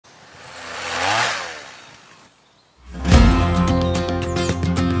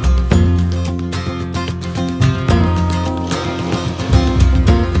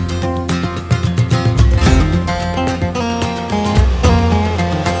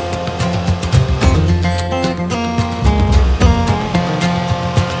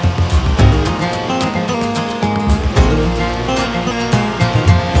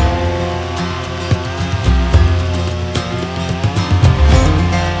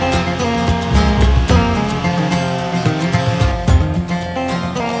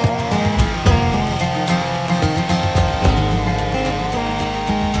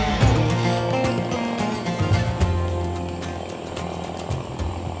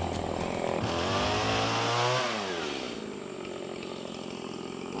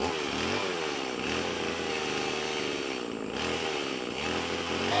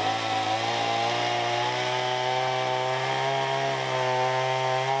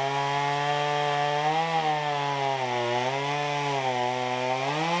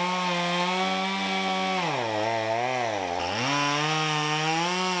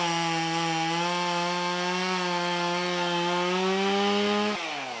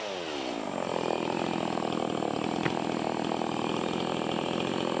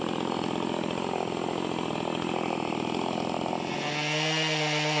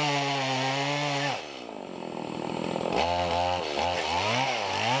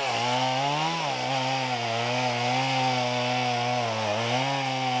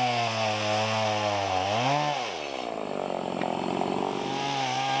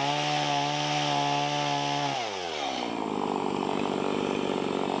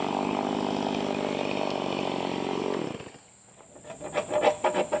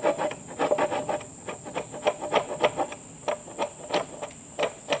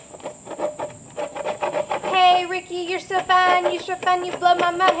mind, you blow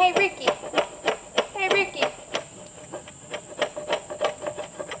my mind. Hey, Ricky. Hey, Ricky.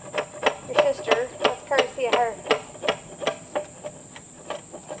 Your sister, that's courtesy of her.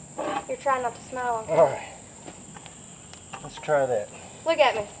 You're trying not to smile on camera. Alright. Let's try that. Look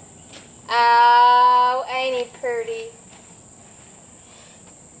at me. Oh, ain't he pretty?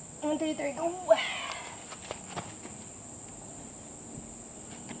 1, 2, 3, go.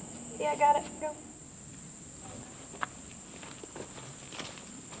 Yeah, I got it. Go.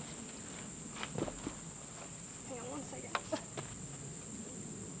 Hang on 1 second.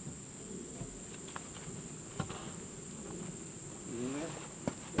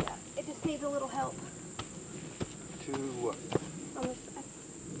 Yeah, it just needs a little help. To what? On this side.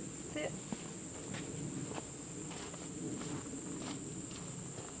 That's it.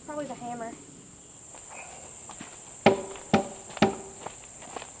 Probably the hammer.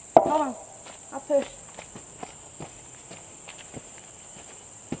 Hold on. I'll push.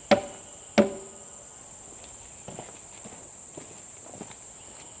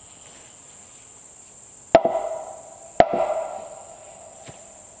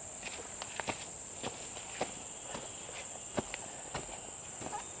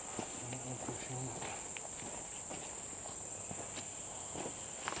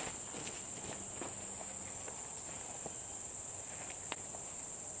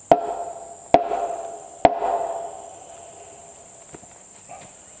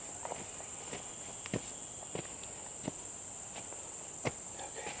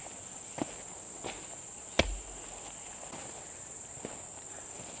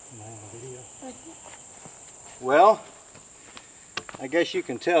 Well, I guess you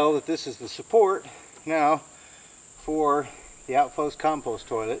can tell that this is the support now for the Outpost compost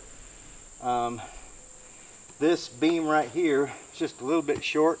toilet. This beam right here is just a little bit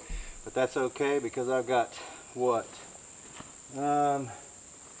short, but that's okay because I've got what, a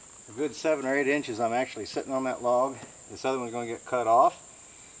good 7 or 8 inches. I'm actually sitting on that log. This other one's going to get cut off,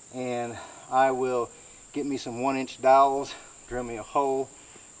 and I will get me some 1-inch dowels, drill me a hole.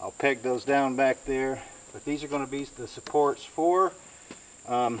 I'll peg those down back there. But these are going to be the supports for,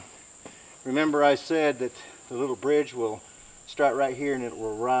 remember I said that the little bridge will start right here and it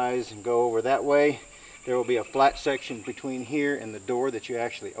will rise and go over that way. There will be a flat section between here and the door that you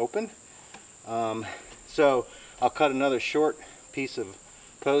actually open. So I'll cut another short piece of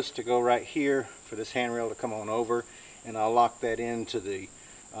post to go right here for this handrail to come on over, and I'll lock that into the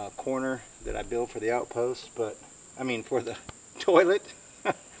corner that I built for the outpost, but I mean for the toilet.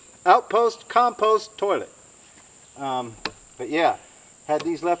 Outpost compost toilet. But yeah, had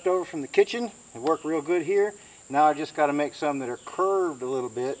these left over from the kitchen. They work real good here. Now I just got to make some that are curved a little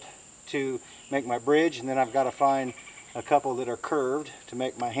bit to make my bridge, and then I've got to find a couple that are curved to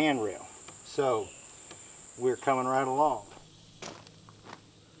make my handrail. So we're coming right along.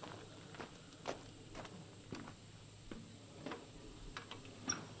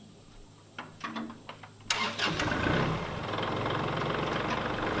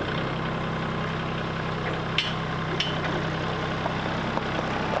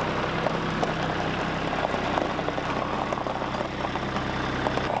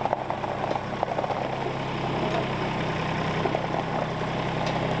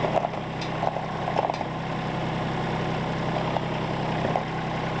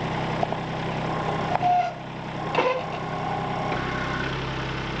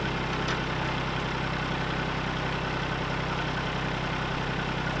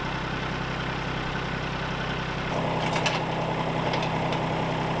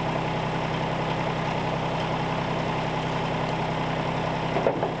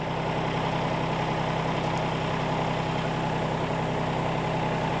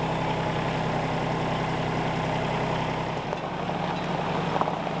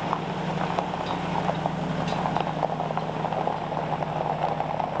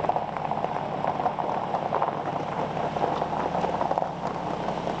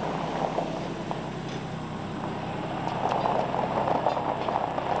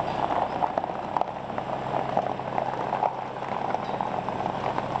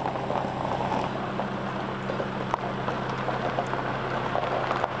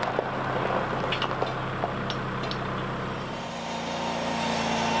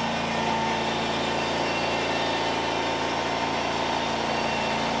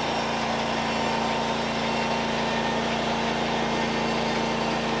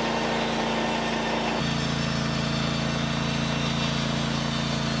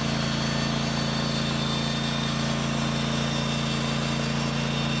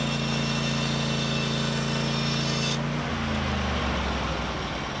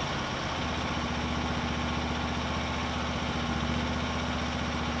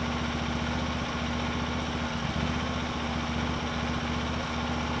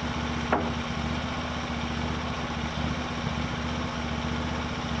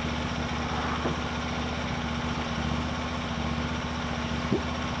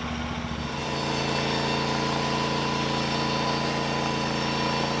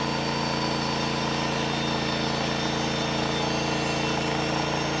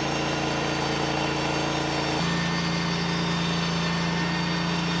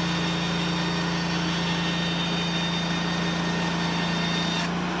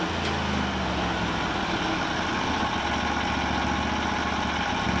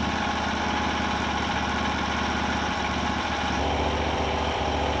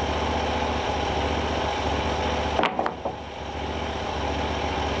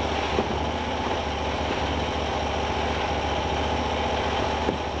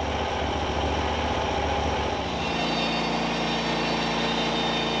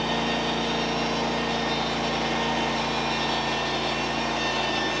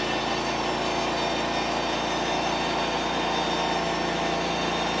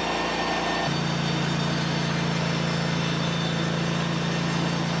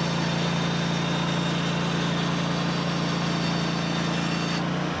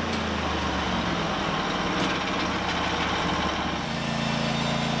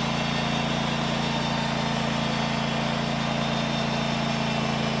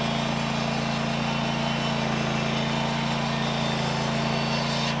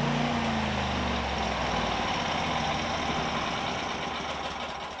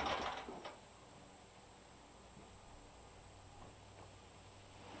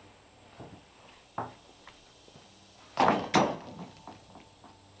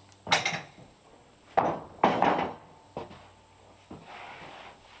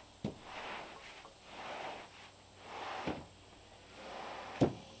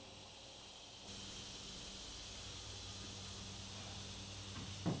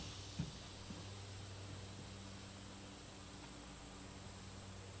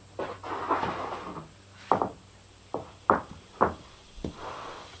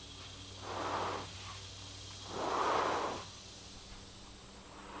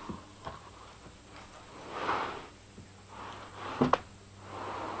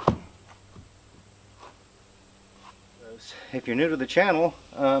 if you're new to the channel,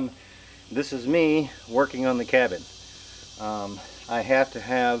 this is me working on the cabin. I have to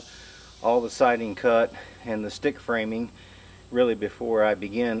have all the siding cut and the stick framing really before I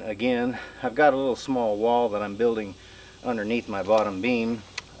begin. Again, I've got a little small wall that I'm building underneath my bottom beam,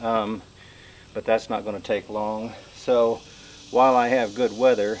 but that's not going to take long. So while I have good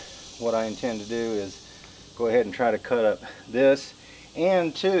weather, what I intend to do is go ahead and try to cut up this.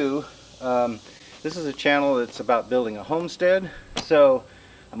 And two, this is a channel that's about building a homestead, so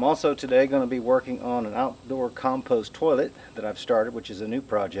I'm also today going to be working on an outdoor compost toilet that I've started, which is a new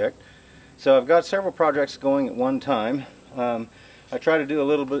project. So I've got several projects going at one time. I try to do a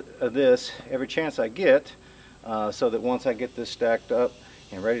little bit of this every chance I get, so that once I get this stacked up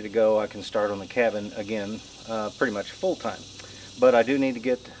and ready to go, I can start on the cabin again pretty much full time. But I do need to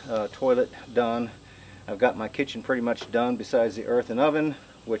get a toilet done. I've got my kitchen pretty much done besides the earthen oven,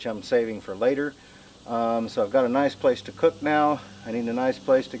 which I'm saving for later. So I've got a nice place to cook now. I need a nice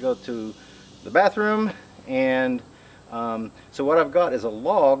place to go to the bathroom, and so what I've got is a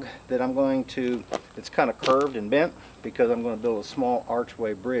log that I'm going to, it's kind of curved and bent because I'm going to build a small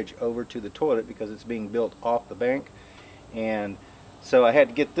archway bridge over to the toilet because it's being built off the bank. And so I had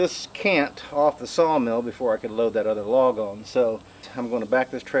to get this cant off the sawmill before I could load that other log on. So I'm going to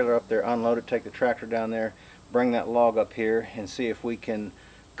back this trailer up there, unload it, take the tractor down there, bring that log up here, and see if we can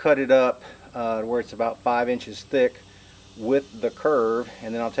cut it up where it's about 5 inches thick with the curve,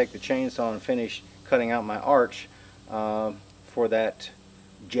 and then I'll take the chainsaw and finish cutting out my arch for that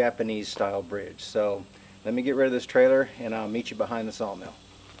Japanese style bridge. So let me get rid of this trailer and I'll meet you behind the sawmill.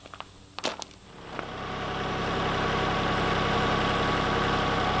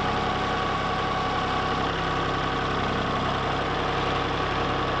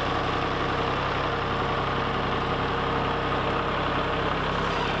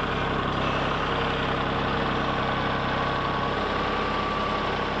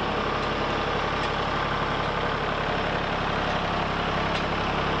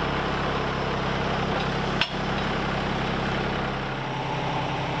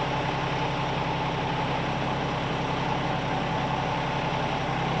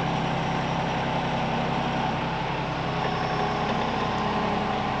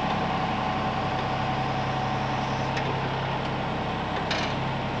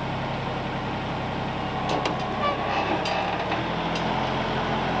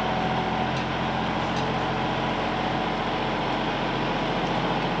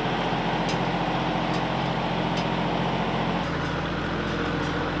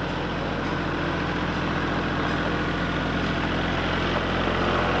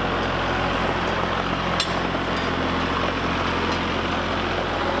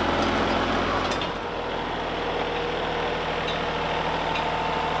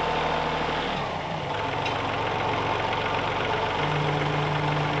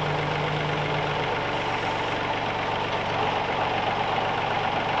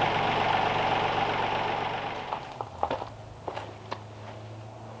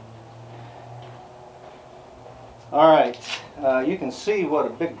 Alright, you can see what a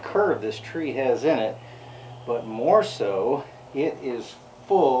big curve this tree has in it, but more so, it is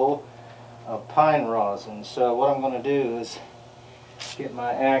full of pine rosin. So what I'm going to do is get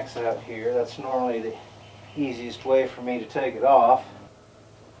my axe out here. That's normally the easiest way for me to take it off.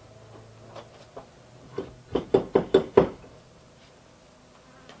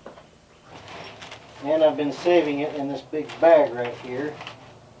 And I've been saving it in this big bag right here.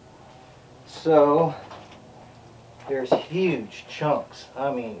 So there's huge chunks.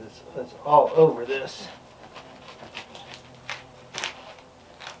 I mean, it's all over this.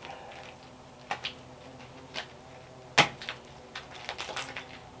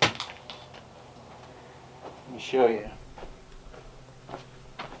 Let me show you.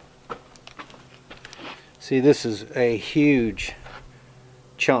 See, this is a huge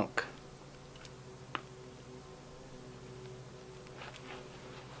chunk.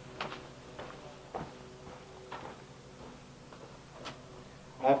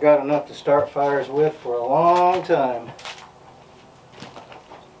 I've got enough to start fires with for a long time.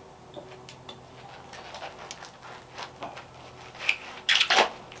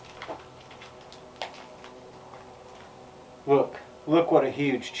 Look what a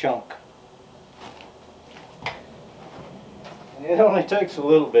huge chunk. And it only takes a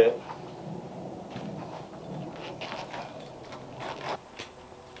little bit.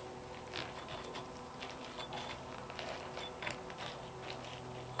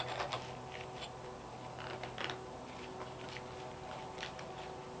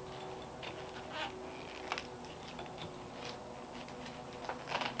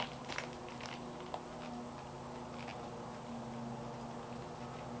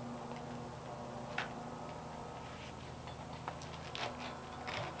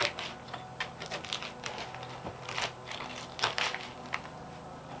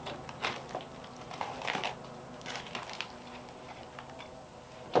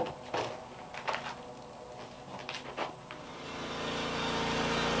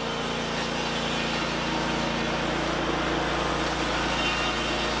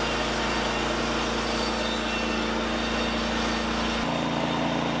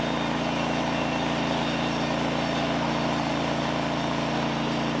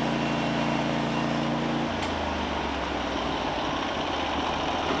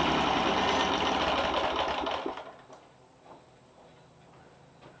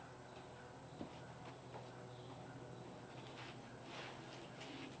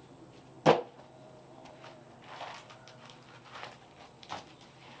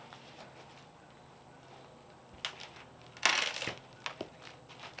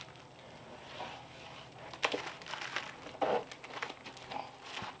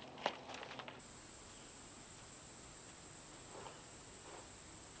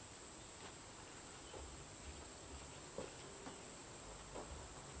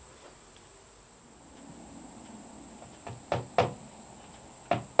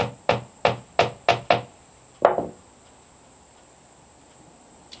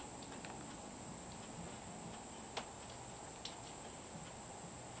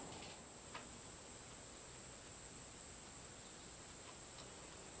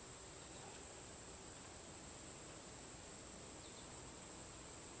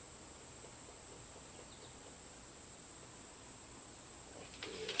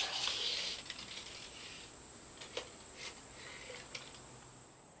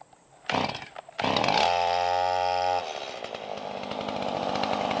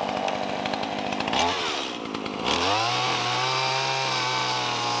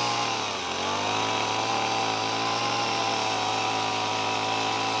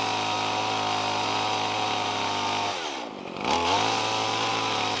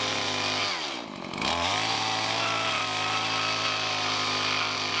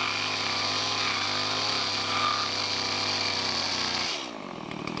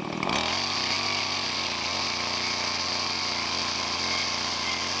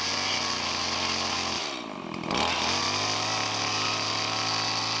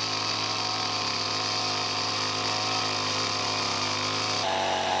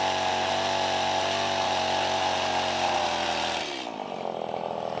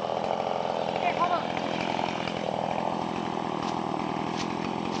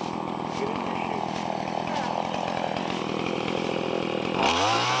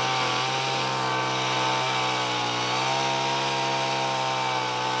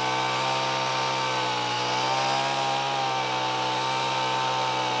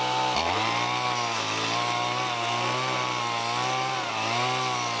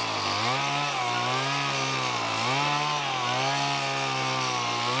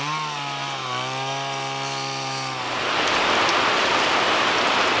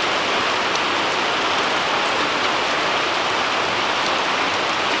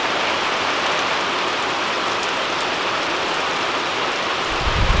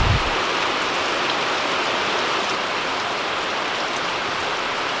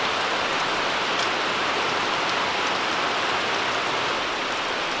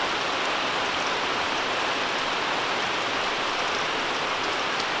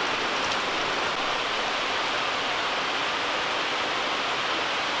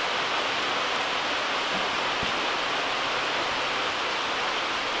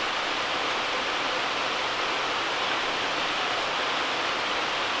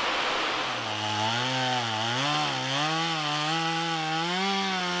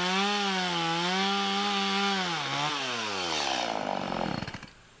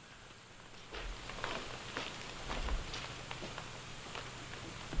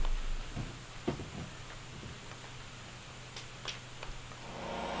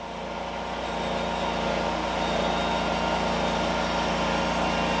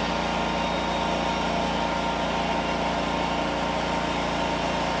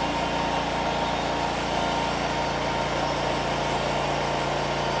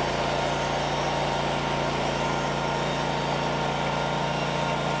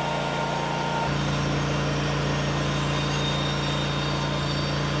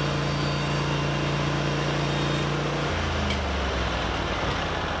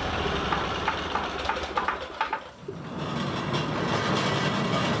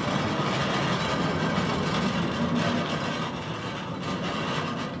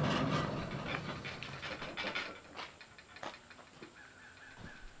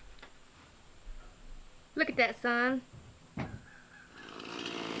 Look at that, son.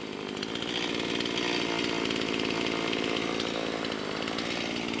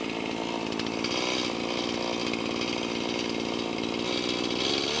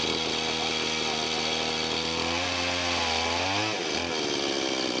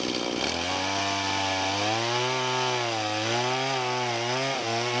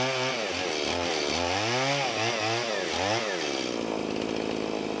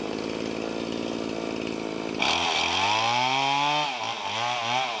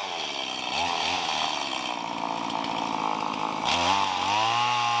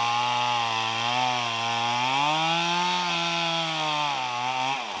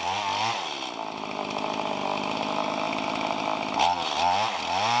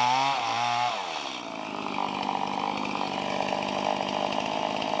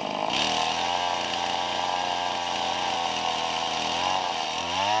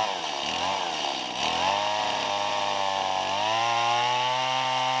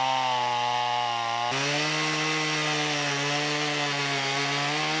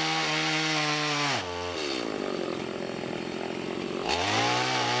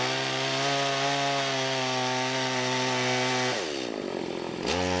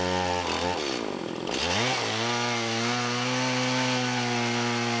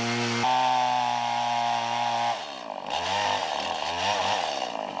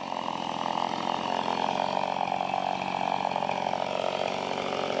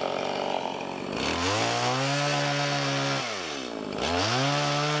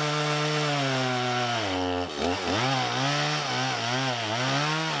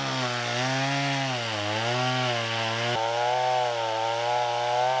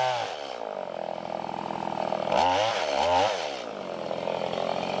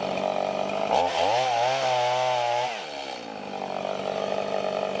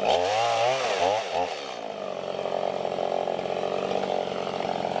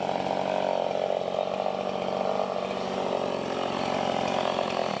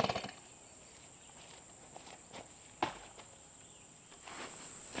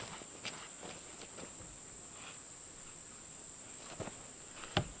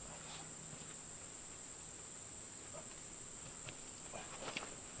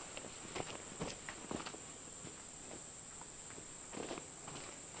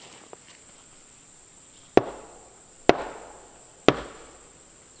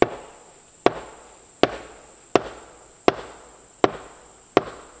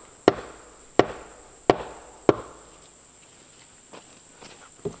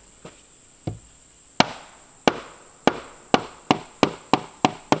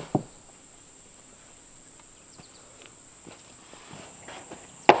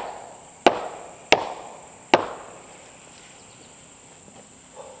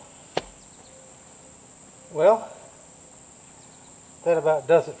 Well, that about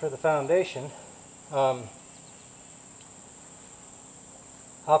does it for the foundation. I'll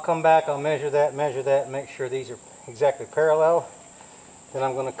come back, I'll measure that, make sure these are exactly parallel. Then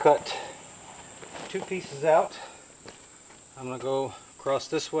I'm going to cut 2 pieces out. I'm going to go across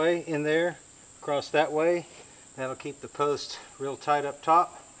this way in there, across that way. That'll keep the post real tight up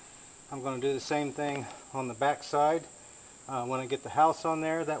top. I'm going to do the same thing on the back side. When I get the house on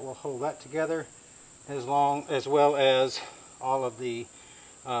there, that will hold that together, as well as all of the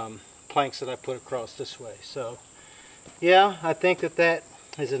planks that I put across this way. So yeah, I think that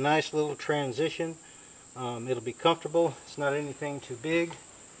is a nice little transition. It'll be comfortable. It's not anything too big.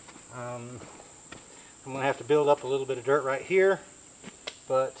 I'm going to have to build up a little bit of dirt right here,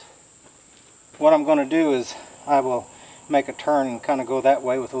 but what I'm going to do is I will make a turn and kind of go that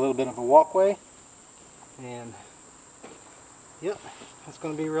way with a little bit of a walkway, and yep, that's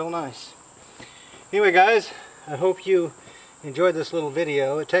going to be real nice. Anyway guys, I hope you enjoyed this little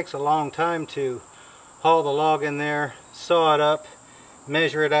video. It takes a long time to haul the log in there, saw it up,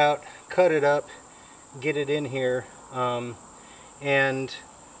 measure it out, cut it up, get it in here, and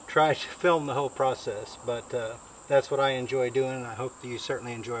try to film the whole process. But that's what I enjoy doing, and I hope that you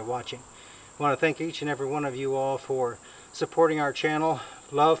certainly enjoy watching. I want to thank each and every one of you all for supporting our channel.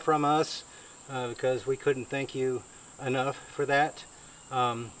 Love from us, because we couldn't thank you enough for that.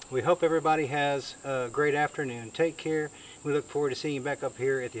 We hope everybody has a great afternoon. Take care. We look forward to seeing you back up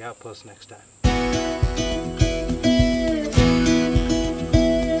here at the Outpost next time.